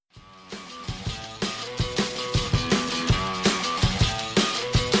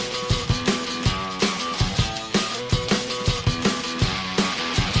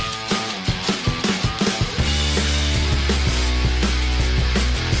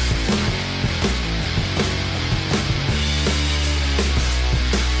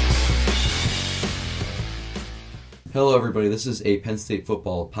Hello, everybody. This is a Penn State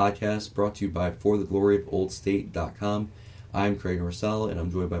football podcast brought to you by forthegloryofoldstate.com. I'm Craig Marsala, and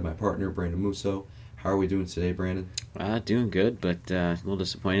I'm joined by my partner, Brandon Musso. How are we doing today, Brandon? Doing good, but a little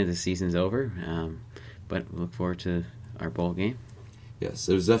disappointed the season's over. But look forward to our bowl game. Yes,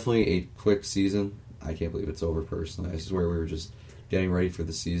 it was definitely a quick season. I can't believe it's over, personally. I swear we were just getting ready for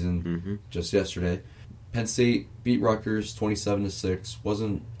the season just yesterday. Penn State beat Rutgers 27-6.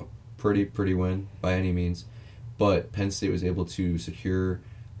 Wasn't a pretty win by any means, but Penn State was able to secure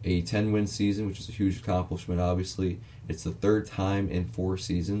a 10-win season, which is a huge accomplishment, obviously. It's the third time in 4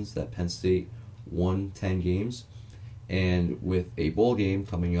 seasons that Penn State won 10 games. And with a bowl game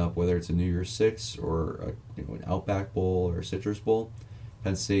coming up, whether it's a New Year's Six or an Outback Bowl or a Citrus Bowl,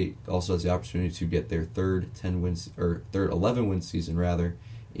 Penn State also has the opportunity to get their third 11-win season rather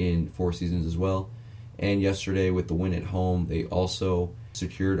in 4 seasons as well. And yesterday, with the win at home, they also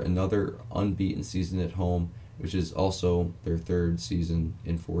secured another unbeaten season at home, which is also their third season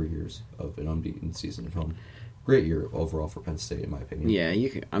in 4 years of an unbeaten season at home. Great year overall for Penn State, in my opinion. Yeah, you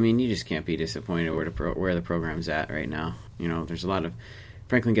just can't be disappointed where the program's at right now. There's a lot of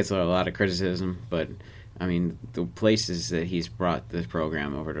Franklin gets a lot of criticism, but the places that he's brought this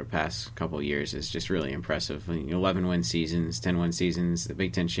program over the past couple of years is just really impressive. 11-win seasons, 10-win seasons, the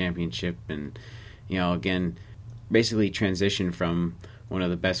Big Ten championship, and again, basically transitioned from one of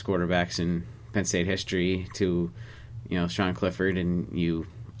the best quarterbacks in Penn State history to Sean Clifford, and you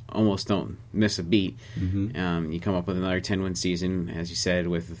almost don't miss a beat. You come up with another 10-win season, as you said,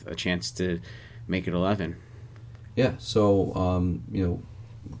 with a chance to make it 11. Yeah, so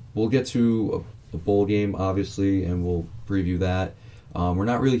we'll get to a bowl game, obviously, and we'll preview that. We're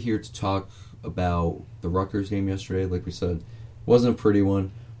not really here to talk about the Rutgers game yesterday. Like we said, wasn't a pretty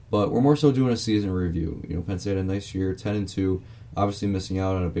one, but we're more so doing a season review. Penn State had a nice year, 10-2, obviously missing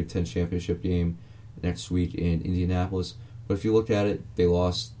out on a Big Ten championship game next week in Indianapolis. But if you look at it, they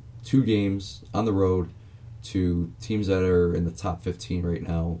lost 2 games on the road to teams that are in the top 15 right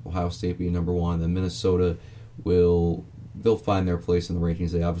now. Ohio State being number 1, then Minnesota they'll find their place in the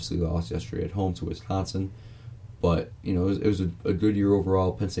rankings. They obviously lost yesterday at home to Wisconsin, but it was a good year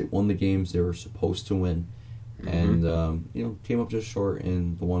overall. Penn State won the games they were supposed to win, and came up just short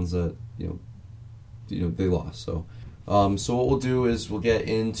in the ones that they lost. So what we'll do is we'll get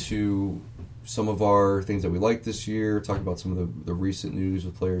into some of our things that we liked this year, talk about some of the recent news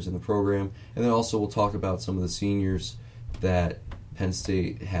with players in the program, and then also we'll talk about some of the seniors that Penn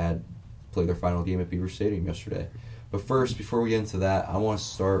State had play their final game at Beaver Stadium yesterday. But first, before we get into that, I want to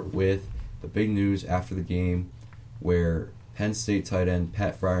start with the big news after the game where Penn State tight end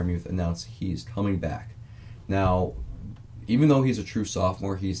Pat Freiermuth announced he's coming back. Now, even though he's a true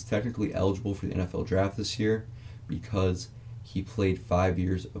sophomore, he's technically eligible for the NFL draft this year because he played 5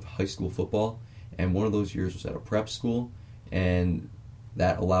 years of high school football, and one of those years was at a prep school, and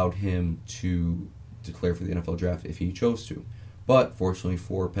that allowed him to declare for the NFL draft if he chose to. But fortunately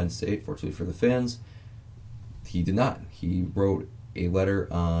for Penn State, fortunately for the fans, he did not. He wrote a letter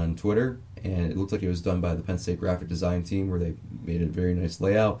on Twitter, and it looked like it was done by the Penn State graphic design team, where they made a very nice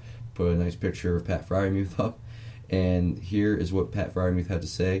layout, put a nice picture of Pat Freiermuth up, and here is what Pat Freiermuth had to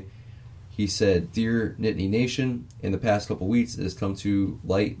say. He said, "Dear Nittany Nation, in the past couple weeks it has come to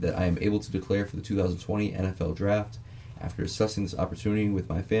light that I am able to declare for the 2020 NFL Draft. After discussing this opportunity with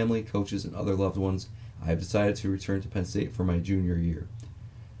my family, coaches, and other loved ones, I have decided to return to Penn State for my junior year.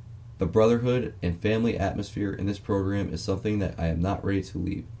 The brotherhood and family atmosphere in this program is something that I am not ready to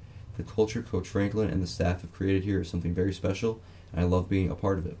leave. The culture Coach Franklin and the staff have created here is something very special, and I love being a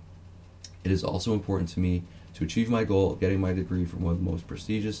part of it. It is also important to me to achieve my goal of getting my degree from one of the most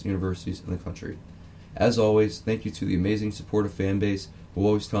prestigious universities in the country. As always, thank you to the amazing supportive fan base who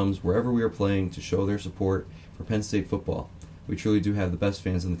always comes wherever we are playing to show their support for Penn State football. We truly do have the best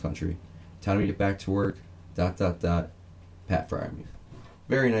fans in the country. Time to get back to work, ... Pat Freiermuth."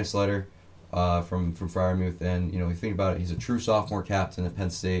 Very nice letter from Freiermuth, and you think about it, he's a true sophomore captain at Penn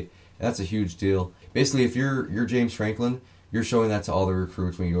State, and that's a huge deal. Basically, if you're James Franklin, you're showing that to all the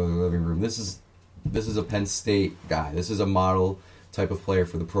recruits when you go to the living room. This is a Penn State guy. This is a model type of player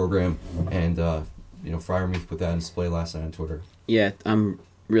for the program, and Freiermuth put that on display last night on Twitter. Yeah, I'm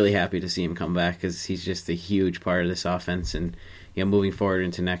really happy to see him come back because he's just a huge part of this offense, and moving forward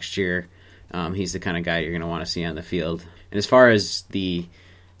into next year, he's the kind of guy you're going to want to see on the field. And as far as the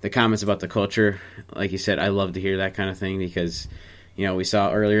comments about the culture, like you said, I love to hear that kind of thing because, we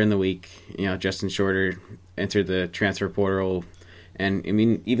saw earlier in the week, Justin Shorter entered the transfer portal, and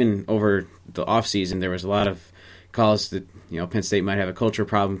even over the offseason, there was a lot of calls that Penn State might have a culture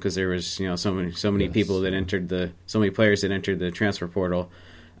problem because there was so many people that entered so many players that entered the transfer portal.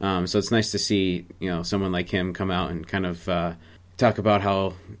 So it's nice to see someone like him come out and kind of talk about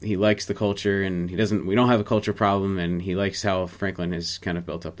how he likes the culture and we don't have a culture problem, and he likes how Franklin has kind of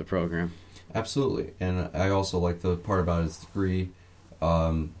built up the program. Absolutely, and I also like the part about his degree.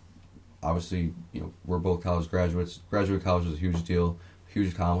 Obviously, we're both college graduates. Graduate college is a huge deal,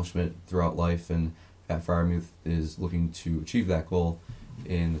 huge accomplishment throughout life, and Pat Freiermuth is looking to achieve that goal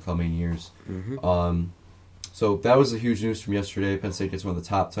in the coming years. Mm-hmm. So that was the huge news from yesterday. Penn State gets one of the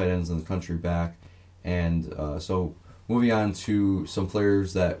top tight ends in the country back, and so moving on to some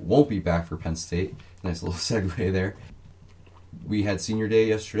players that won't be back for Penn State. Nice little segue there. We had senior day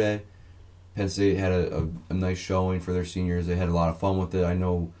yesterday. Penn State had a nice showing for their seniors. They had a lot of fun with it. I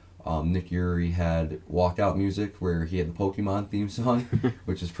know Nick Urie had walkout music where he had the Pokemon theme song,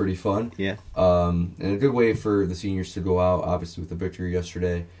 which is pretty fun. Yeah. And a good way for the seniors to go out, obviously with the victory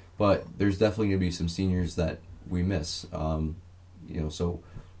yesterday. But there's definitely going to be some seniors that we miss. So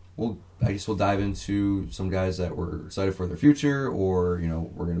I guess we'll dive into some guys that we're excited for their future, or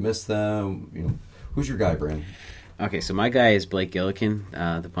we're going to miss them. Who's your guy, Brandon? Okay, so my guy is Blake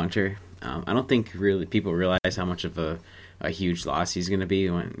Gillikin, the punter. I don't think really people realize how much of a huge loss he's going to be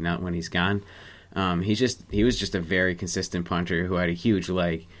when he's gone. He was just a very consistent punter who had a huge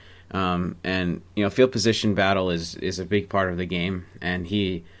leg, and field position battle is a big part of the game, and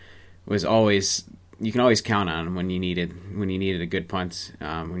he was always, you can always count on him when you needed a good punt,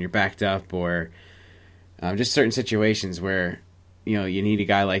 when you're backed up, or just certain situations where you need a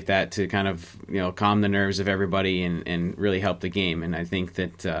guy like that to kind of calm the nerves of everybody and really help the game. And I think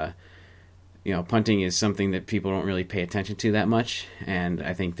that punting is something that people don't really pay attention to that much, and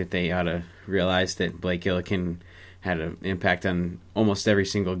I think that they ought to realize that Blake Gillikin had an impact on almost every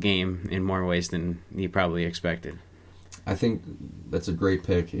single game in more ways than he probably expected. I think that's a great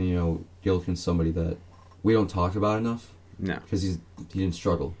pick. And, Gillikin's somebody that we don't talk about enough. No. Because he didn't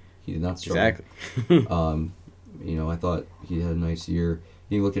struggle. He did not struggle. Exactly. I thought he had a nice year.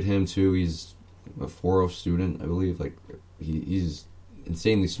 You look at him, too. He's a 4.0 student, I believe. He's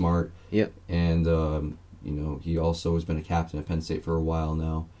insanely smart. Yep. And, he also has been a captain at Penn State for a while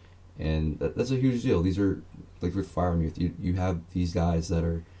now. And that's a huge deal. These are, like with Freiermuth, you have these guys that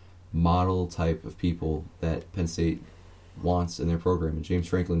are model type of people that Penn State wants in their program. And James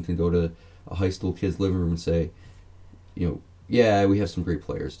Franklin can go to a high school kid's living room and say, yeah, we have some great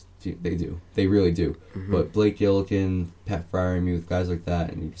players. They do. They really do. Mm-hmm. But Blake Gillikin, Pat Freiermuth, guys like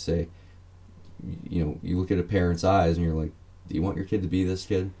that, and you say, you look at a parent's eyes and you're like, do you want your kid to be this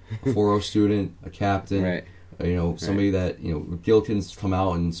kid? A 4.0 student, a captain, right. Somebody that, Gillikin's come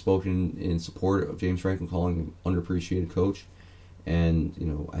out and spoken in support of James Franklin, calling him underappreciated coach. And,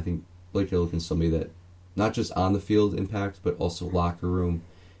 I think Blake Gillikin's somebody that not just on the field impact, but also locker room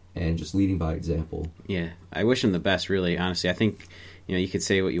and just leading by example. Yeah, I wish him the best, really, honestly. I think, you could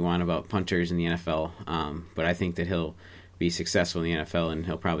say what you want about punters in the NFL, but I think that he'll be successful in the NFL, and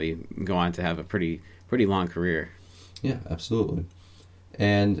he'll probably go on to have a pretty long career. Yeah, absolutely.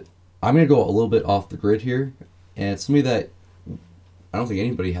 And I'm going to go a little bit off the grid here, and it's somebody that I don't think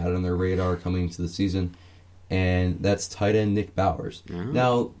anybody had on their radar coming into the season, and that's tight end Nick Bowers. Mm-hmm.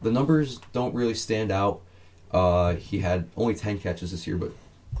 Now, the numbers don't really stand out. He had only 10 catches this year, but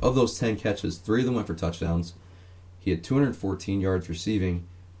of those 10 catches, 3 of them went for touchdowns. He had 214 yards receiving,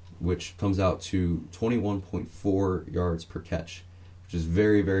 which comes out to 21.4 yards per catch, which is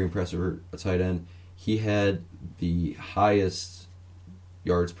very, very impressive for a tight end. He had the highest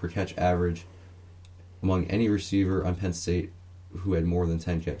yards per catch average among any receiver on Penn State who had more than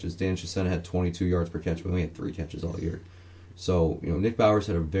 10 catches. Dan Chisena had 22 yards per catch, but only had 3 catches all year. So, Nick Bowers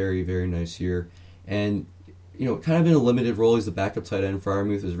had a very, very nice year. And, kind of in a limited role. He's the backup tight end.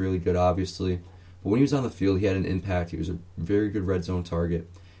 Freiermuth is really good, obviously. But when he was on the field, he had an impact. He was a very good red zone target.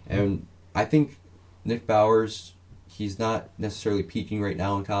 And I think Nick Bowers, he's not necessarily peaking right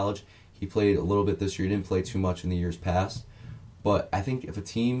now in college. He played a little bit this year. He didn't play too much in the years past. But I think if a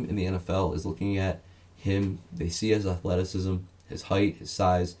team in the NFL is looking at him, they see his athleticism, his height, his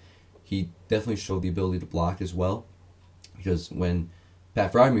size. He definitely showed the ability to block as well. Because when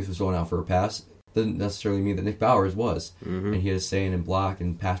Pat Freiermuth was going out for a pass, doesn't necessarily mean that Nick Bowers was. Mm-hmm. And he had a say in block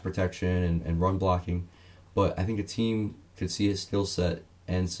and pass protection and run blocking. But I think a team could see his skill set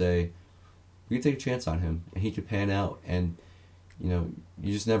and say, we could take a chance on him, and he could pan out. And, you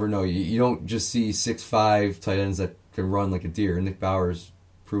just never know. You don't just see 6'5" tight ends that can run like a deer, and Nick Bowers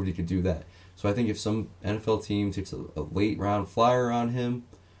proved he could do that. So I think if some NFL team takes a late round flyer on him,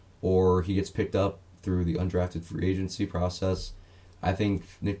 or he gets picked up through the undrafted free agency process, I think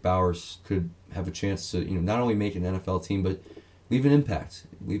Nick Bowers could have a chance to, not only make an NFL team, but leave an impact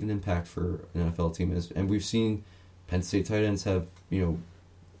for an NFL team. And we've seen Penn State tight ends have,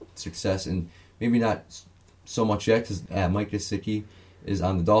 success, and maybe not so much yet because Mike Gesicki is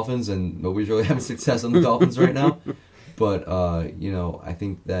on the Dolphins, and nobody's really having success on the Dolphins right now. But I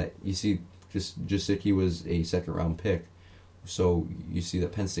think that you see, just Gesicki was a second-round pick, so you see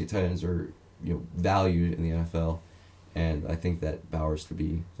that Penn State tight ends are valued in the NFL, and I think that Bowers could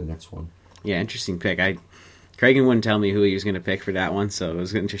be the next one. Yeah, interesting pick. Cragen wouldn't tell me who he was going to pick for that one, so it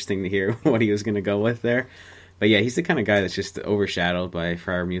was interesting to hear what he was going to go with there. But yeah, he's the kind of guy that's just overshadowed by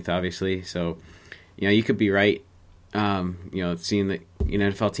Freiermuth, obviously. So, you could be right. Seeing that an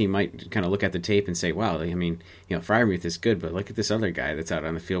NFL team might kind of look at the tape and say, "Wow, Freiermuth is good, but look at this other guy that's out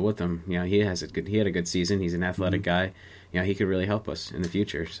on the field with him. He had a good season. He's an athletic guy. He could really help us in the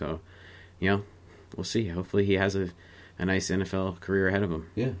future." So, we'll see. Hopefully, he has a nice NFL career ahead of him.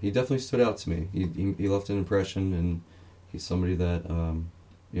 Yeah, he definitely stood out to me. He left an impression, and he's somebody that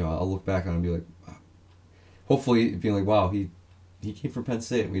I'll look back on and be like, hopefully being like, wow, he came from Penn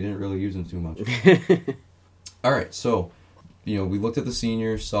State. We didn't really use him too much. All right, so we looked at the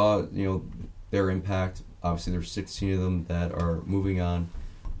seniors, saw their impact. Obviously, there's 16 of them that are moving on.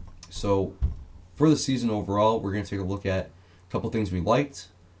 So for the season overall, we're going to take a look at a couple things we liked,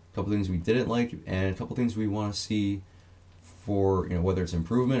 a couple things we didn't like, and a couple things we want to see for whether it's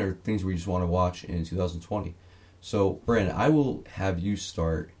improvement or things we just want to watch in 2020. So Brandon, I will have you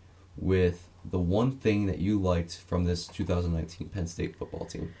start with the one thing that you liked from this 2019 Penn State football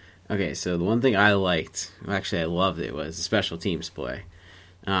team. Okay, so the one thing I liked, actually I loved it, was the special teams play.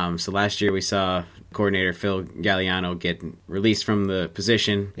 So last year we saw coordinator Phil Galliano get released from the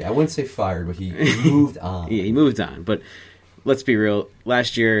position. Yeah, I wouldn't say fired, but he moved on. Yeah, he moved on. But let's be real,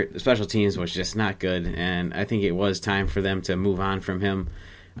 last year the special teams was just not good, and I think it was time for them to move on from him,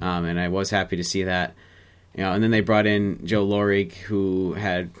 and I was happy to see that. And then they brought in Joe Lorig, who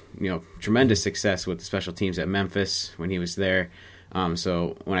had tremendous success with the special teams at Memphis when he was there.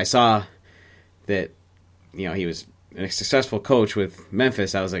 So when I saw that he was a successful coach with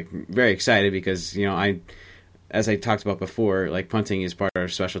Memphis, I was very excited because as I talked about before, punting is part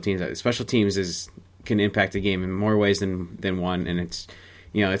of special teams. Special teams can impact the game in more ways than one, and it's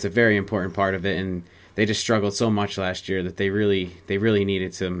it's a very important part of it. And they just struggled so much last year that they really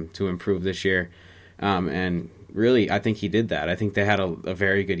needed to improve this year. And really, I think he did that. I think they had a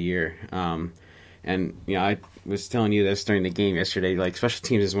very good year. And I was telling you this during the game yesterday. Special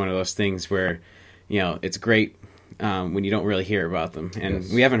teams is one of those things where it's great when you don't really hear about them, and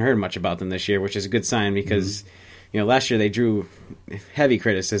we haven't heard much about them this year, which is a good sign because last year they drew heavy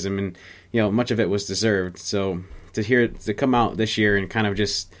criticism, and much of it was deserved. So to come out this year and kind of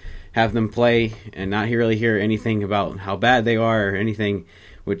just have them play and not really hear anything about how bad they are or anything,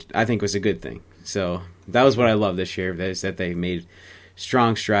 which I think was a good thing. So that was what I love this year, is that they made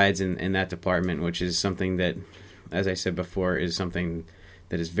strong strides in that department, which is something that, as I said before, is something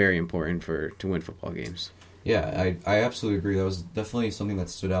that is very important to win football games. Yeah, I absolutely agree. That was definitely something that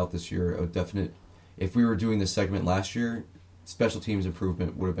stood out this year. A definite, if we were doing this segment last year, special teams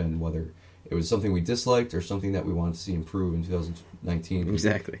improvement would have been whether it was something we disliked or something that we wanted to see improve in 2019.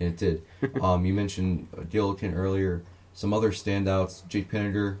 Exactly. And it did. You mentioned Gillikin earlier. Some other standouts, Jake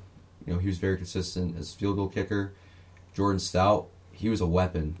Pinniger, he was very consistent as field goal kicker. Jordan Stout, he was a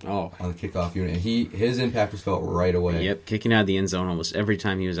weapon on the kickoff unit, and his impact was felt right away. Yep, kicking out of the end zone almost every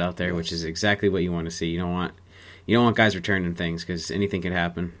time he was out there, which is exactly what you want to see. You don't want guys returning things because anything could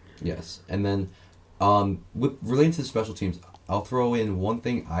happen. Yes, and then relating to the special teams, I'll throw in one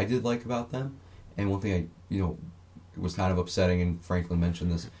thing I did like about them, and one thing was kind of upsetting, and Franklin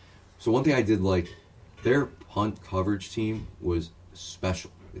mentioned this. So one thing I did like, their punt coverage team was special.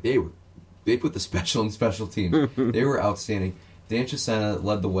 They put the special in special teams. They were outstanding. Dan Chisena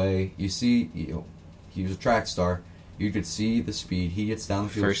led the way. You see, he was a track star. You could see the speed. He gets down the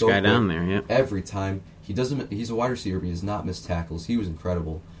field. First guy down there, yep. Every time. He's a wide receiver, but he does not miss tackles. He was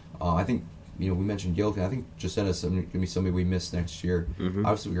incredible. I think, we mentioned Gillikin. I think Chisena is going to be somebody we miss next year. Mm-hmm.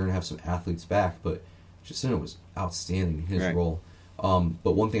 Obviously, we're going to have some athletes back, but Chisena was outstanding in his role.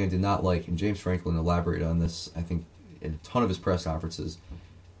 But one thing I did not like, and James Franklin elaborated on this, I think, in a ton of his press conferences,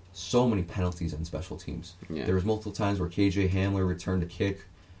 so many penalties on special teams. Yeah. There was multiple times where KJ Hamler returned a kick,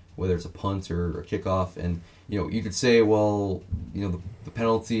 whether it's a punt or a kickoff, and you could say, well, the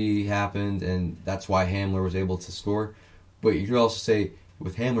penalty happened and that's why Hamler was able to score, but you could also say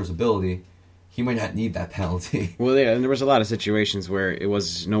with Hamler's ability, he might not need that penalty. Well, yeah, and there was a lot of situations where it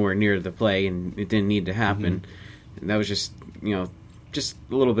was nowhere near the play and it didn't need to happen. Mm-hmm. And that was just just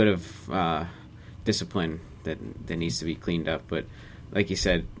a little bit of discipline that needs to be cleaned up, but like you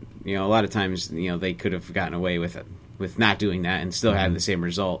said, a lot of times, they could have gotten away with not doing that and still had the same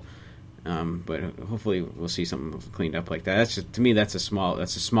result. But hopefully we'll see something cleaned up like that. That's just, to me, that's a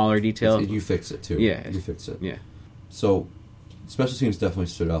smaller detail. You fix it too. Yeah, you fix it. Yeah. So special teams definitely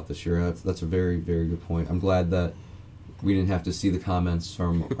stood out this year. That's a very, very good point. I'm glad that we didn't have to see the comments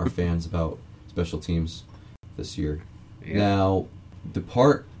from our fans about special teams this year. Yeah. Now, the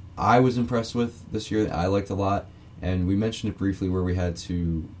part I was impressed with this year that I liked a lot, and we mentioned it briefly where we had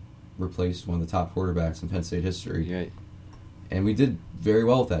to replace one of the top quarterbacks in Penn State history. Yeah. And we did very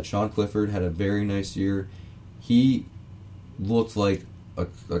well with that. Sean Clifford had a very nice year. He looked like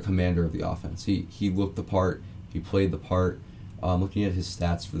a commander of the offense. He looked the part. He played the part. Looking at his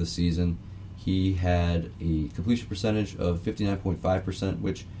stats for the season, he had a completion percentage of 59.5%,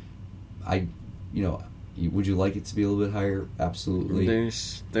 which would you like it to be a little bit higher? Absolutely.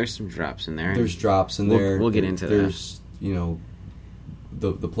 There's some drops in there. There's drops in there. We'll get into that. There's,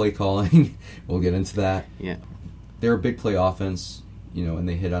 the play calling. We'll get into that. Yeah. They're a big play offense, and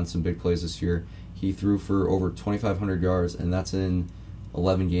they hit on some big plays this year. He threw for over 2,500 yards, and that's in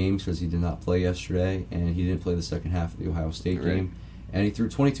 11 games because he did not play yesterday, and he didn't play the second half of the Ohio State game. And he threw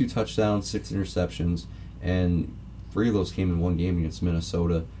 22 touchdowns, 6 interceptions, and 3 of those came in one game against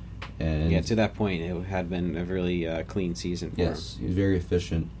Minnesota. And to that point, it had been a really clean season for him. Yes, he was very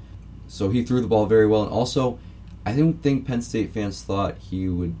efficient. So he threw the ball very well. And also, I don't think Penn State fans thought he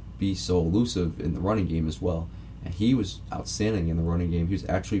would be so elusive in the running game as well. And he was outstanding in the running game. He was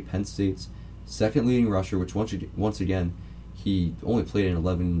actually Penn State's second leading rusher, which once again, he only played in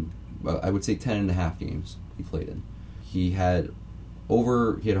 11, I would say 10 and a half games he played in. He had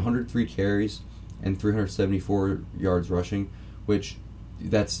 103 carries and 374 yards rushing, which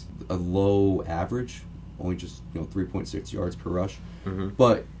that's a low average, only just 3.6 yards per rush. Mm-hmm.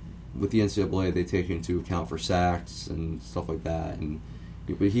 But with the NCAA, they take into account for sacks and stuff like that.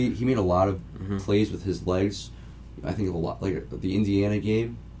 But he made a lot of plays with his legs. I think of a lot like the Indiana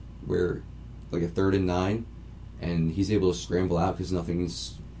game, where like a 3rd and 9, and he's able to scramble out because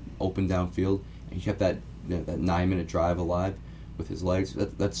nothing's open downfield, and he kept that 9-minute drive alive with his legs.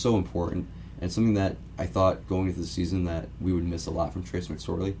 That's so important, and something that I thought going into the season that we would miss a lot from Trace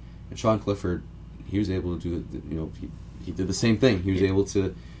McSorley. And Sean Clifford, he was able to do he did the same thing. He was able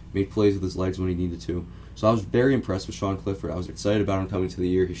to make plays with his legs when he needed to. So I was very impressed with Sean Clifford. I was excited about him coming to the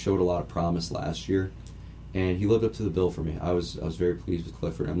year. He showed a lot of promise last year, and he lived up to the bill for me. I was very pleased with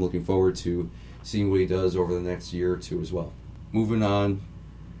Clifford. I'm looking forward to seeing what he does over the next year or two as well. Moving on,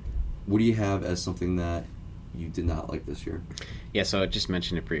 what do you have as something that you did not like this year? Yeah, so I just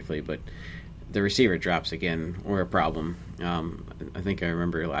mentioned it briefly, but the receiver drops again were a problem. I think I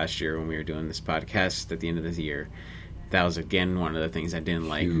remember last year when we were doing this podcast at the end of the year, that was again one of the things I didn't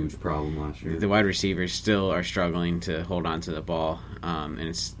like. Huge problem last year. The wide receivers still are struggling to hold on to the ball, and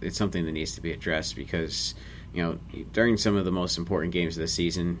it's something that needs to be addressed because during some of the most important games of the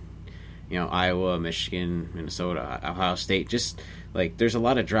season, Iowa, Michigan, Minnesota, Ohio State, just like there's a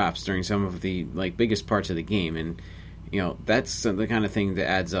lot of drops during some of the biggest parts of the game, and that's the kind of thing that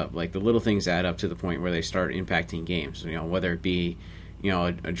adds up. Like the little things add up to the point where they start impacting games. Whether it be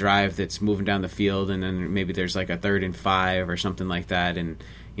a drive that's moving down the field, and then maybe there's like a 3rd and 5 or something like that, and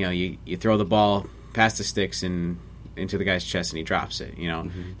you throw the ball past the sticks and into the guy's chest and he drops it.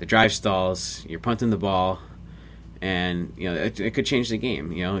 The drive stalls, you're punting the ball, and it could change the game.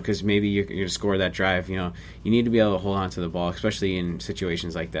 Because maybe you're going to score that drive. You need to be able to hold on to the ball, especially in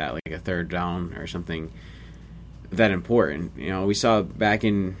situations like that, like a 3rd down or something that important. We saw back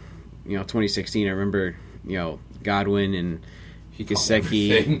in 2016. I remember Godwin and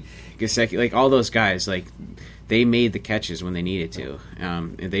Gesicki, like all those guys, like they made the catches when they needed to.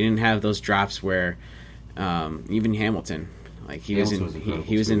 They didn't have those drops where even Hamilton, like he was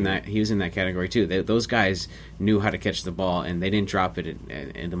in that category too. Those guys knew how to catch the ball, and they didn't drop it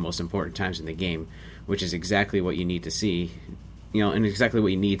at the most important times in the game, which is exactly what you need to see, and exactly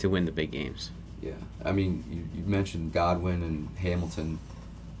what you need to win the big games. Yeah, I mean, you mentioned Godwin and Hamilton.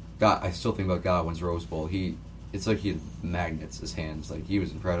 I still think about Godwin's Rose Bowl. It's like he had magnets, his hands. Like, he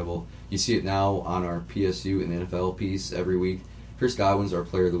was incredible. You see it now on our PSU and NFL piece every week. Chris Godwin's our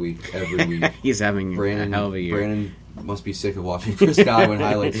player of the week every week. He's having a hell of a year. Brandon must be sick of watching Chris Godwin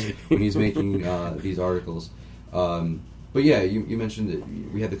highlights when he's making these articles. But yeah, you mentioned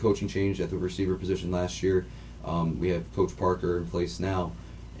that we had the coaching change at the receiver position last year. We have Coach Parker in place now.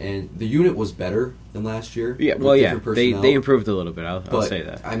 And the unit was better than last year. Yeah, well, yeah, they improved a little bit. I'll say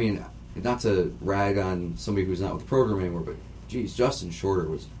that. I mean, not to rag on somebody who's not with the program anymore, but geez, Justin Shorter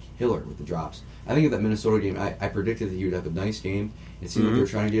was killer with the drops. I think at that Minnesota game, I predicted that he would have a nice game. It seemed like they were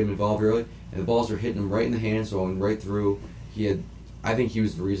trying to get him involved early, and the balls were hitting him right in the hands, going right through. I think he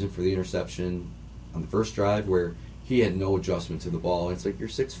was the reason for the interception on the first drive, where he had no adjustment to the ball. It's like, you're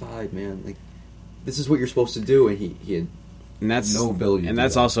 6'5", man. Like, this is what you're supposed to do, and he had no ability. And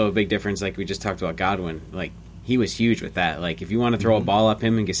that's also a big difference. Like we just talked about Godwin. Like he was huge with that. Like if you want to throw a ball up,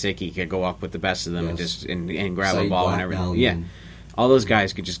 him and Gesicki could go up with the best of them and just and grab a ball and everything. Yeah, all those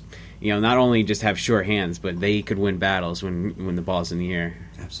guys could just not only just have sure hands, but they could win battles when the ball's in the air.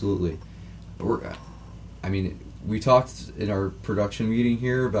 Absolutely. We talked in our production meeting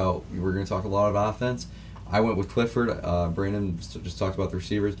here about we're going to talk a lot of offense. I went with Clifford. Brandon just talked about the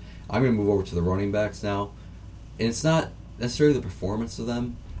receivers. I'm going to move over to the running backs now. And it's not necessarily the performance of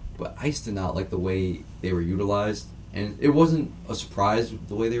them, but I just did not like the way they were utilized. And it wasn't a surprise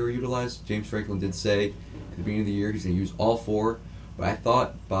the way they were utilized. James Franklin did say at the beginning of the year he's going to use all four. But I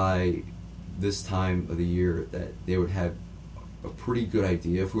thought by this time of the year that they would have a pretty good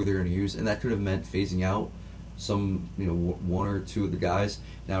idea of who they're going to use. And that could have meant phasing out some, one or two of the guys.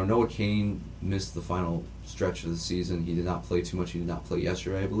 Now, Noah Cain missed the final stretch of the season. He did not play too much. He did not play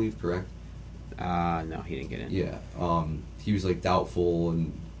yesterday, I believe, correct? No, he didn't get in. Yeah. He was, doubtful,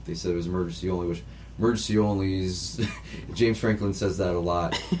 and they said it was emergency only, which emergency only is... James Franklin says that a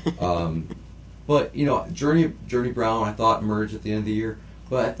lot. But, Journey Brown, I thought, emerged at the end of the year.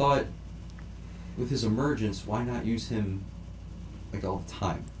 But I thought, with his emergence, why not use him, all the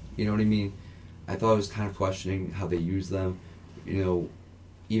time? You know what I mean? I thought I was kind of questioning how they use them.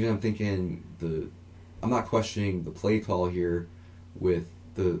 Even I'm thinking I'm not questioning the play call here with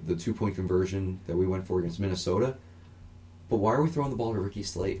the 2-point conversion that we went for against Minnesota. But why are we throwing the ball to Ricky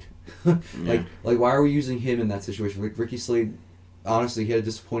Slade? Why are we using him in that situation? Ricky Slade, honestly, he had a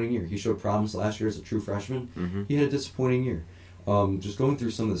disappointing year. He showed promise last year as a true freshman. Mm-hmm. He had a disappointing year. Just going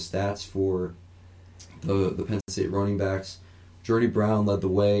through some of the stats for the Penn State running backs, Journey Brown led the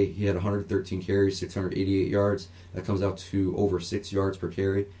way. He had 113 carries, 688 yards. That comes out to over 6 yards per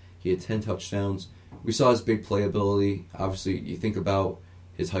carry. He had 10 touchdowns. We saw his big playability. Obviously, you think about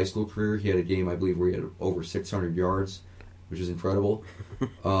his high school career. He had a game, I believe, where he had over 600 yards, which is incredible.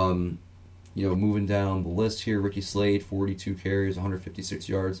 Moving down the list here, Ricky Slade, 42 carries, 156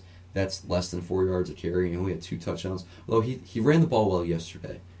 yards. That's less than 4 yards a carry. He only had 2 touchdowns. Although he ran the ball well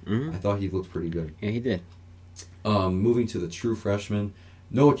yesterday. Mm-hmm. I thought he looked pretty good. Yeah, he did. Moving to the true freshman,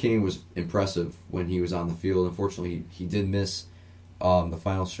 Noah Cain was impressive when he was on the field. Unfortunately, he did miss the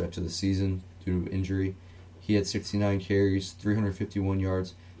final stretch of the season due to injury. He had 69 carries, 351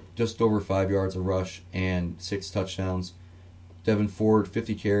 yards, just over 5 yards a rush, and 6 touchdowns. Devin Ford,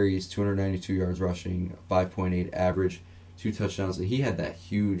 50 carries, 292 yards rushing, 5.8 average, 2 touchdowns. And he had that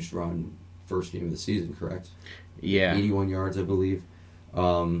huge run first game of the season, correct? Yeah. 81 yards, I believe.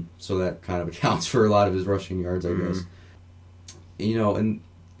 So that kind of accounts for a lot of his rushing yards, I guess. And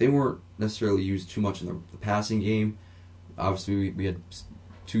they weren't necessarily used too much in the passing game. Obviously, we had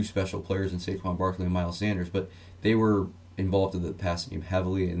 2 special players in Saquon Barkley and Miles Sanders, but they were involved in the passing game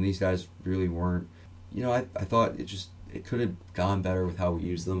heavily, and these guys really weren't. I thought it could have gone better with how we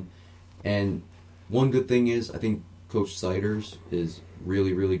used them. And one good thing is, I think Coach Siders is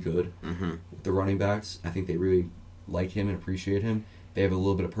really, really good with the running backs. I think they really like him and appreciate him. They have a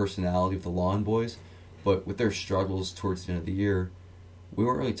little bit of personality with the Lawn Boys, but with their struggles towards the end of the year, we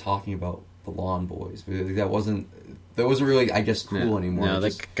weren't really talking about the Lawn Boys. That wasn't really, I guess, cool anymore. No,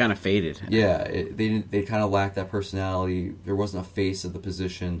 they kind of faded. Yeah, they kind of lacked that personality. There wasn't a face of the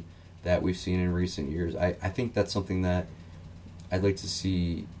position that we've seen in recent years. I think that's something that I'd like to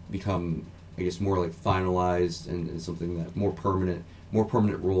see become, I guess, more finalized and something that more permanent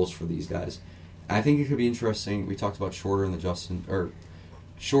roles for these guys. I think it could be interesting. We talked about Shorter in the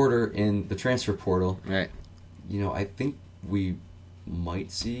transfer portal. Right. I think we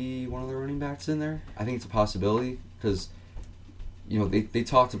might see one of the running backs in there. I think it's a possibility because, they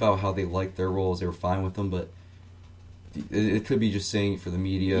talked about how they liked their roles. They were fine with them, but it could be just saying for the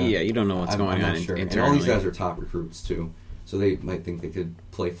media. Yeah, you don't know what's going on sure. internally. And all these guys are top recruits, too, so they might think they could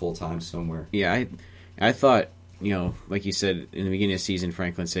play full-time somewhere. Yeah, I thought... like you said, in the beginning of the season,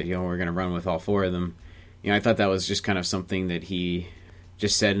 Franklin said, we're going to run with all 4 of them. I thought that was just kind of something that he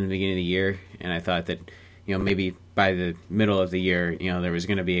just said in the beginning of the year, and I thought that, maybe by the middle of the year, there was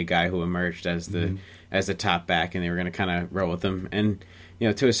going to be a guy who emerged as the top back, and they were going to kind of roll with him. And,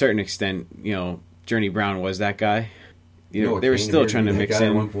 to a certain extent, Journey Brown was that guy. They were still trying to mix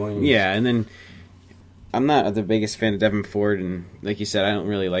in. Yeah, and then I'm not the biggest fan of Devin Ford, and like you said, I don't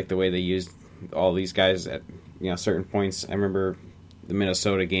really like the way they used all these guys at certain points. I remember the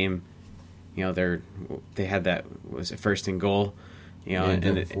Minnesota game. They had that first and goal.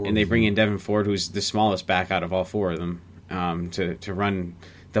 And they bring in Devin Ford, who's the smallest back out of all 4 of them, to run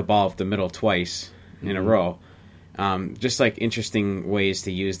the ball up the middle twice in a row. Just interesting ways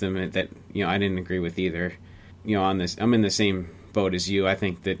to use them that I didn't agree with either. I'm in the same boat as you. I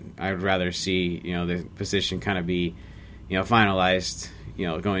think that I would rather see the position kind of be finalized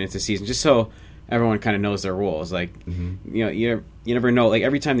going into the season, just so everyone kind of knows their roles. Like you never know. Like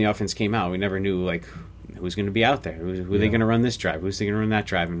every time the offense came out, we never knew like who's going to be out there, who are they going to run this drive, who's they going to run that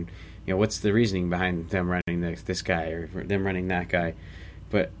drive, and what's the reasoning behind them running this guy or them running that guy.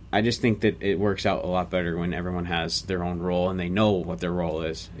 But I just think that it works out a lot better when everyone has their own role and they know what their role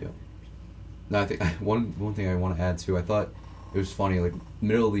is. Yeah. Now, I think one thing I want to add too, I thought it was funny, like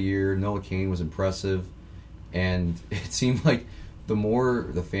middle of the year, Noah Cain was impressive, and it seemed like the more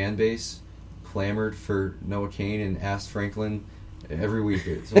the fan base clamored for Noah Cain and asked Franklin every week.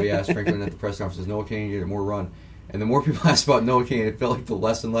 So we asked Franklin at the press conference, does Noah Cain get more run? And the more people asked about Noah Cain, it felt like the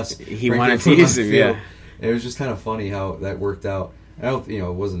less and less he wanted to use him. Yeah, and it was just kind of funny how that worked out. I don't, it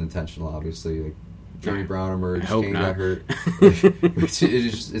wasn't intentional, obviously. Like Johnny Brown emerged, Cain got hurt.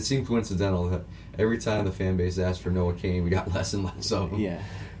 It seemed coincidental that every time the fan base asked for Noah Cain, we got less and less of him.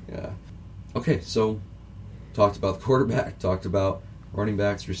 Yeah. Okay, so talked about the quarterback, talked about running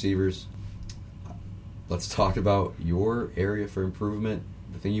backs, receivers. Let's talk about your area for improvement,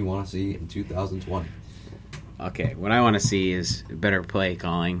 the thing you want to see in 2020. Okay, what I want to see is better play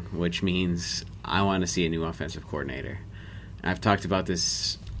calling, which means I want to see a new offensive coordinator. I've talked about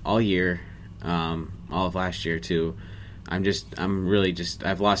this all year, all of last year too.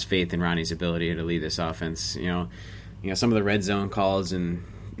 I've lost faith in Ronnie's ability to lead this offense. Some of the red zone calls and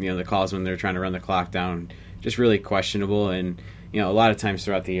the calls when they're trying to run the clock down, just really questionable. And a lot of times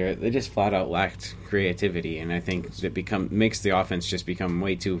throughout the year, they just flat out lacked creativity. And I think it makes the offense just become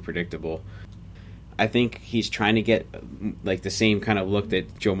way too predictable. I think he's trying to get like the same kind of look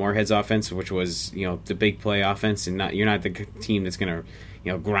that Joe Moorhead's offense, which was the big play offense, and you're not the team that's going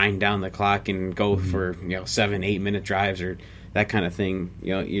to grind down the clock and go for 7-8 minute drives or that kind of thing.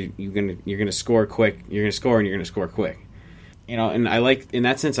 You're gonna score quick. You're gonna score and you're gonna score quick. And I like in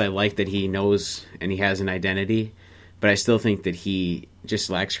that sense. I like that he knows and he has an identity, but I still think that he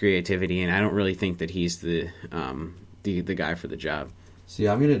just lacks creativity, and I don't really think that he's the guy for the job. See,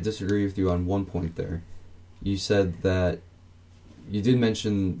 I'm going to disagree with you on one point there. You said that you did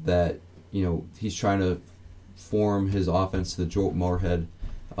mention that he's trying to form his offense to the Joe Moorhead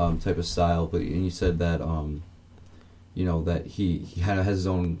type of style, and you said that that he kind of has his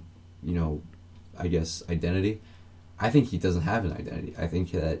own I guess identity. I think he doesn't have an identity. I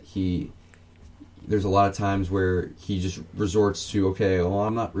think that there's a lot of times where he just resorts to, okay, well,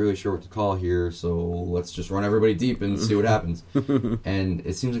 I'm not really sure what to call here, so let's just run everybody deep and see what happens. And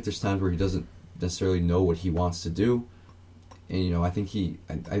it seems like there's times where he doesn't necessarily know what he wants to do. And, I think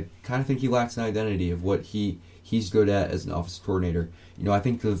I kind of think he lacks an identity of what he's good at as an offensive coordinator. I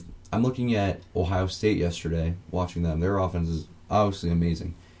think I'm looking at Ohio State yesterday, watching them. Their offense is obviously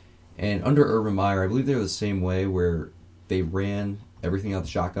amazing. And under Urban Meyer, I believe they're the same way, where they ran everything out the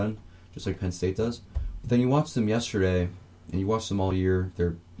shotgun, just like Penn State does. But then you watch them yesterday, and you watch them all year.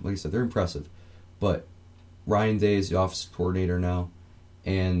 They're, like I said, they're impressive. But Ryan Day is the offensive coordinator now,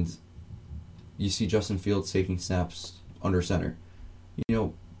 and you see Justin Fields taking snaps under center.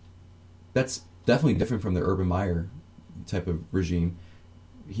 That's definitely different from the Urban Meyer type of regime.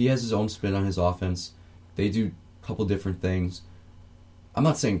 He has his own spin on his offense. They do a couple different things. I'm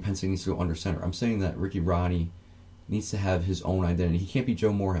not saying Penn State needs to go under center. I'm saying that Ricky Ronnie needs to have his own identity. He can't be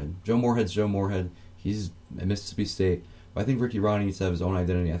Joe Moorhead. Joe Moorhead's Joe Moorhead. He's at Mississippi State. But I think Ricky Ronnie needs to have his own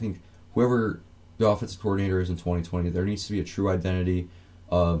identity. I think whoever the offensive coordinator is in 2020, there needs to be a true identity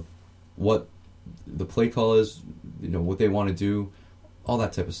of what the play call is, what they want to do, all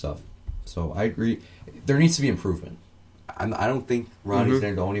that type of stuff. So I agree. There needs to be improvement. I don't think Ronnie's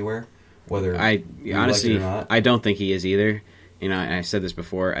going to go anywhere, whether honestly, like it or not. I don't think he is either. And I said this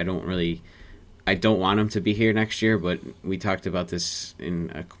before, I don't want him to be here next year, but we talked about this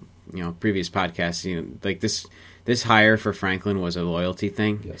in a previous podcast. Like this hire for Franklin was a loyalty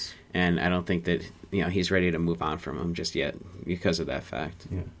thing. Yes. And I don't think that he's ready to move on from him just yet because of that fact.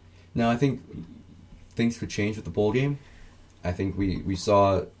 Yeah. Now I think things could change with the bowl game. I think we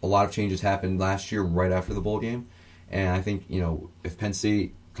saw a lot of changes happen last year right after the bowl game, and I think if Penn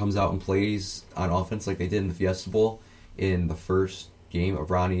State comes out and plays on offense like they did in the Fiesta Bowl in the first game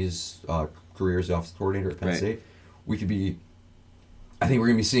of Ronnie's career as the offensive coordinator at Penn State, I think we're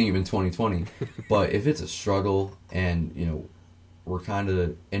going to be seeing him in 2020. But if it's a struggle and, we're kind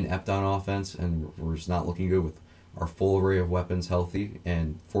of inept on offense and we're just not looking good with our full array of weapons healthy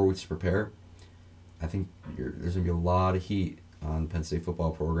and 4 weeks to prepare, I think there's going to be a lot of heat on the Penn State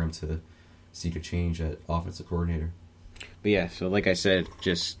football program to seek a change at offensive coordinator. But yeah, so like I said,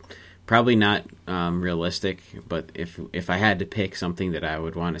 just probably not realistic, but if I had to pick something that I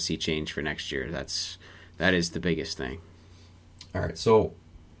would want to see change for next year, that's That is the biggest thing. All right, so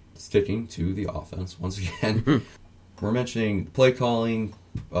sticking to the offense once again, we're mentioning play calling,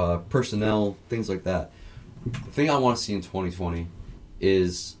 personnel, things like that. The thing I want to see in 2020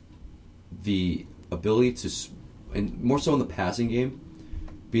 is the ability to, and more so in the passing game,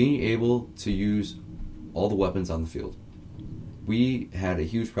 being able to use all the weapons on the field. We had a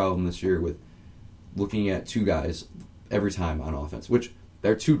huge problem this year with looking at two guys every time on offense, which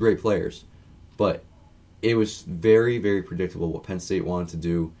they're two great players, but it was very, very predictable what Penn State wanted to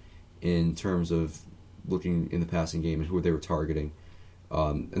do in terms of looking in the passing game and who they were targeting.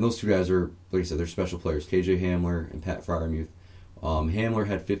 And those two guys are, like I said, they're special players, KJ Hamler and Pat Freiermuth. Hamler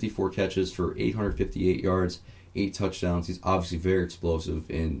had 54 catches for 858 yards, 8 touchdowns. He's obviously very explosive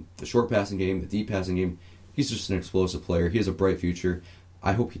in the short passing game, the deep passing game. He's just an explosive player. He has a bright future.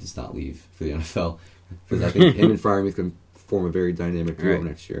 I hope he does not leave for the NFL, because I think him and Freiermuth can form a very dynamic duo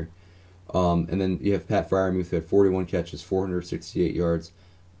next year. And then you have Pat Freiermuth, who had 41 catches, 468 yards,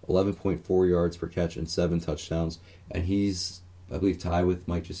 11.4 yards per catch, and 7 touchdowns. And he's, I believe, tied with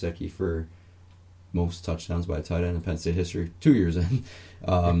Mike Gesicki for most touchdowns by a tight end in Penn State history, 2 years in,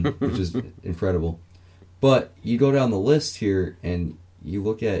 which is incredible. But you go down the list here, and you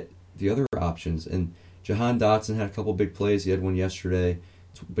look at the other options, and Jahan Dotson had a couple big plays. He had one yesterday,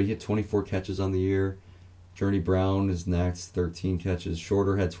 but he had 24 catches on the year. Journey Brown is next, 13 catches.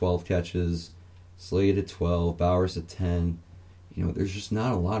 Shorter had 12 catches. Slade at 12. Bowers at 10. You know, there's just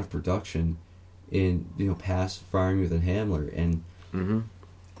not a lot of production in, past Freiermuth and Hamler, and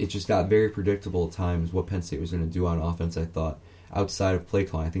it just got very predictable at times what Penn State was going to do on offense, I thought, outside of play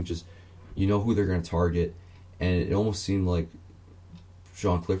calling. I think just, who they're going to target, and it almost seemed like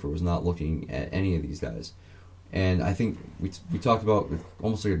Sean Clifford was not looking at any of these guys. And I think we talked about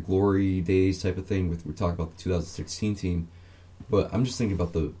almost like a glory days type of thing. We talked about the 2016 team, but I'm just thinking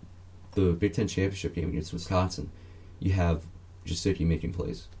about the Big Ten championship game against Wisconsin. You have Gesicki making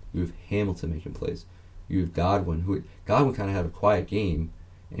plays. You have Hamilton making plays. You have Godwin, Godwin kind of had a quiet game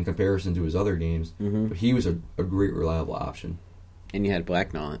in comparison to his other games, but he was a great, reliable option. And you had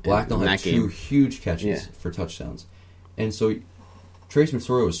Blacknall. Blacknall had 2 huge catches for touchdowns. And so Trace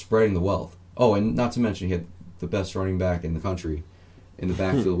McSorley was spreading the wealth. Oh, and not to mention he had the best running back in the country in the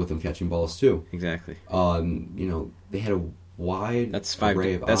backfield with him catching balls too. Exactly. They had a wide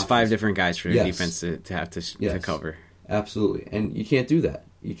array of That's options. 5 different guys for the defense to have to cover. Absolutely. And you can't do that.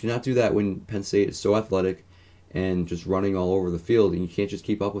 You cannot do that when Penn State is so athletic and just running all over the field, and you can't just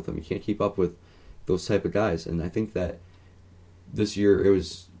keep up with them. You can't keep up with those type of guys. And I think that this year it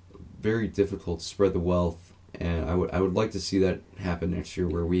was very difficult to spread the wealth, and I would like to see that happen next year,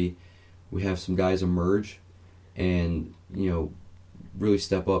 where we have some guys emerge and really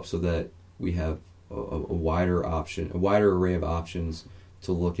step up, so that we have a wider array of options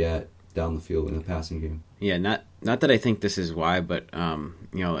to look at down the field in the passing game. Yeah, not that I think this is why, but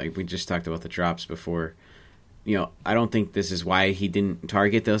like we just talked about the drops before. I don't think this is why he didn't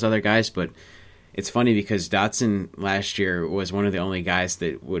target those other guys, but it's funny because Dotson last year was one of the only guys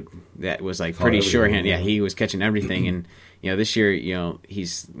that was like pretty shorthand. Yeah, he was catching everything, and this year,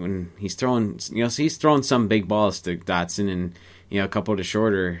 he's throwing some big balls to Dotson and a couple to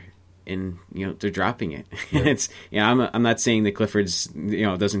Shorter, and they're dropping it. Yeah. It's I'm not saying that Clifford's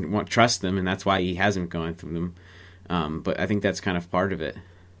doesn't trust them, and that's why he hasn't gone through them. But I think that's kind of part of it.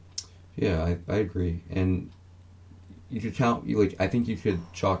 Yeah, I agree, and you could count. I think you could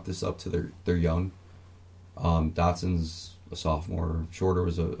chalk this up to they're young. Dotson's a sophomore. Shorter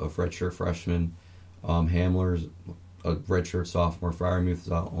was a redshirt freshman. Hamler's a redshirt sophomore. Freiermuth is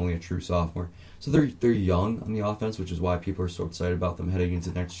only a true sophomore. So they're young on the offense, which is why people are so excited about them heading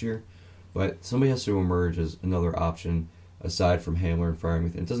into next year. But somebody has to emerge as another option aside from Hamler and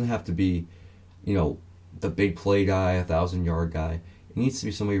Freiermuth. And it doesn't have to be, the big play guy, 1,000-yard guy. It needs to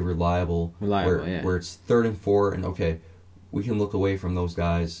be somebody reliable where it's 3rd and 4, and okay, we can look away from those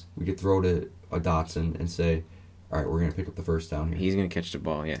guys. We could throw to a Dotson and say, all right, we're going to pick up the first down here. He's going to catch the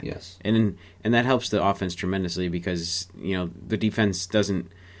ball, yeah. Yes. And that helps the offense tremendously because, the defense doesn't,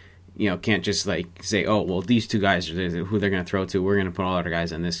 can't just say, oh, well, these 2 guys are who they're going to throw to. We're going to put all our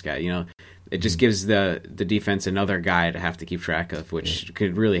guys on this guy. It just gives the defense another guy to have to keep track of, which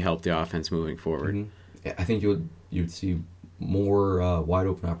could really help the offense moving forward. Mm-hmm. I think you'd see more wide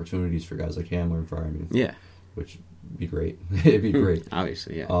open opportunities for guys like Hamler and Freiermuth. Yeah. Which would be great. It'd be great.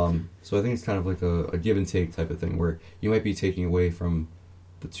 Obviously, yeah. So I think it's kind of like a give and take type of thing where you might be taking away from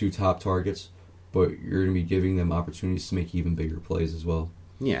the 2 top targets, but you're going to be giving them opportunities to make even bigger plays as well.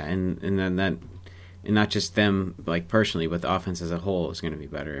 Yeah, and then that, and not just them personally, but the offense as a whole is going to be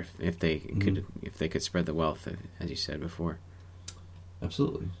better if they could spread the wealth, as you said before.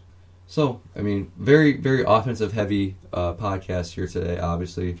 Absolutely. So, I mean, very, very offensive-heavy podcast here today,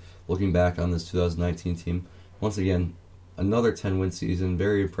 obviously, looking back on this 2019 team. Once again, another 10-win season,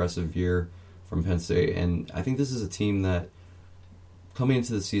 very impressive year from Penn State, and I think this is a team that, coming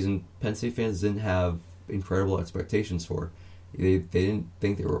into the season, Penn State fans didn't have incredible expectations for. They didn't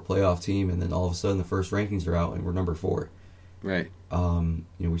think they were a playoff team, and then all of a sudden the first rankings are out, and we're number 4. Right.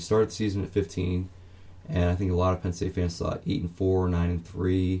 We started the season at 15, and I think a lot of Penn State fans thought 8-4,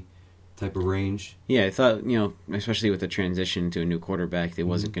 9-3 type of range. Yeah, I thought, especially with the transition to a new quarterback, it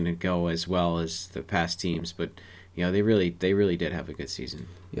wasn't going to go as well as the past teams, but they really did have a good season.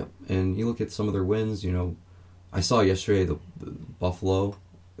 Yep, and you look at some of their wins. I saw yesterday the Buffalo,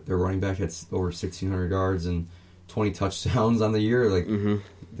 their running back had over 1,600 yards and 20 touchdowns on the year.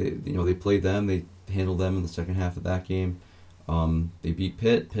 They played them, they handled them in the second half of that game. They beat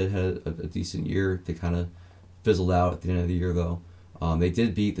Pitt. Pitt had a decent year. They kind of fizzled out at the end of the year, though. They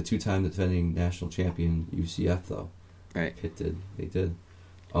did beat the 2-time defending national champion UCF, though. Right. Pitt did. They did.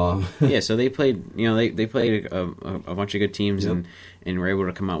 Yeah, so they played. They played a bunch of good teams, Yep. and were able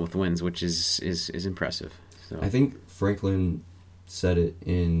to come out with wins, which is impressive. So I think Franklin said it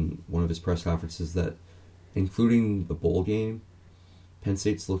in one of his press conferences that, including the bowl game, Penn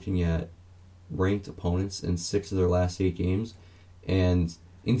State's looking at ranked opponents in 6 of their last 8 games, and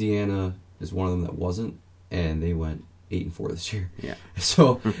Indiana is one of them that wasn't, and they went 8-4 this year. Yeah.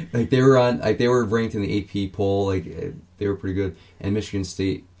 So they were ranked in the AP poll, they were pretty good. And Michigan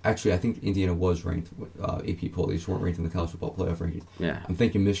State, actually, I think Indiana was ranked AP poll. They just weren't ranked in the college football playoff ranking. Yeah. I'm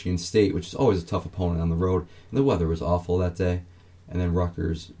thinking Michigan State, which is always a tough opponent on the road. And the weather was awful that day. And then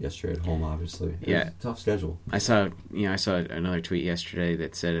Rutgers yesterday at home, obviously. It was a tough schedule. I saw another tweet yesterday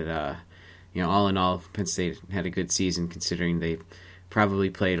that said it. All in all, Penn State had a good season considering they probably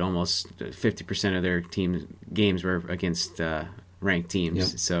played almost 50% of their team games were against ranked teams.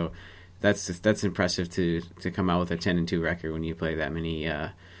 Yep. So that's impressive to come out with a 10-2 record when you play that many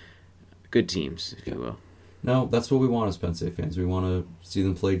good teams, if you will. No, that's what we want as Penn State fans. We want to see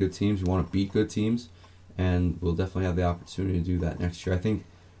them play good teams. We want to beat good teams, and we'll definitely have the opportunity to do that next year. I think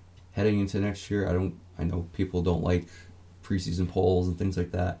heading into next year, I know people don't like preseason polls and things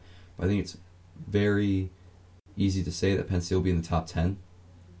like that, but I think it's very easy to say that Penn State will be in the top 10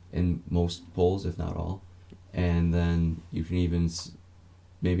 in most polls, if not all. And then you can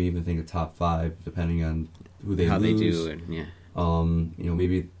maybe even think of top 5, depending on who they how lose. they do it. Yeah.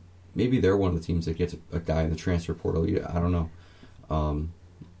 Maybe they're one of the teams that gets a guy in the transfer portal. I don't know.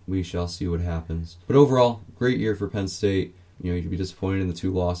 We shall see what happens. But overall, great year for Penn State. You could be disappointed in the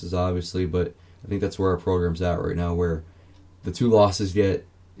 2 losses, obviously, but I think that's where our program's at right now, where the 2 losses get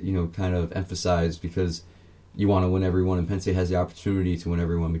kind of emphasized because you want to win every one, and Penn State has the opportunity to win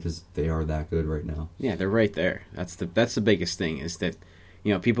every one because they are that good right now. Yeah, they're right there. That's the biggest thing is that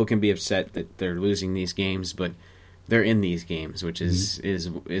people can be upset that they're losing these games, but they're in these games, which is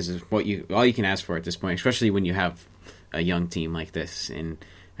what all you can ask for at this point, especially when you have a young team like this, and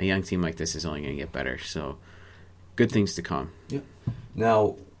a young team like this is only going to get better. So, good things to come. Yep.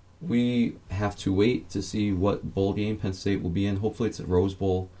 Now we have to wait to see what bowl game Penn State will be in. Hopefully, it's a Rose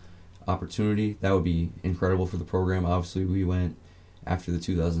Bowl opportunity. That would be incredible for the program. Obviously, we went after the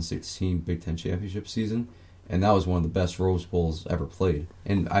 2016 Big Ten championship season, and that was one of the best Rose Bowls ever played.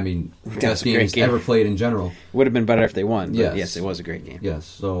 And I mean, best games ever played in general. Would have been better if they won. But Yes. yes, it was a great game. Yes,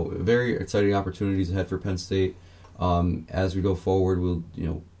 so very exciting opportunities ahead for Penn State. As we go forward, we'll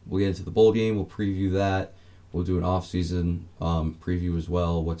get into the bowl game. We'll preview that. We'll do an off-season preview as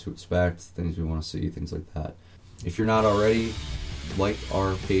well, what to expect, things we want to see, things like that. If you're not already, like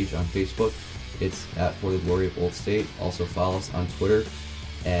our page on Facebook. It's at For the Glory of Old State. Also follow us on Twitter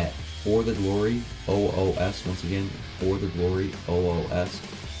at For the Glory OOS. Once again, For the Glory OOS.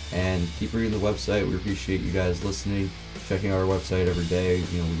 And keep reading the website. We appreciate you guys listening, checking our website every day.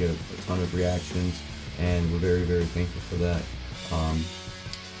 We get a ton of reactions, and we're very, very thankful for that.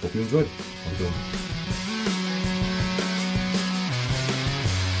 Hope you enjoyed. Have a good one.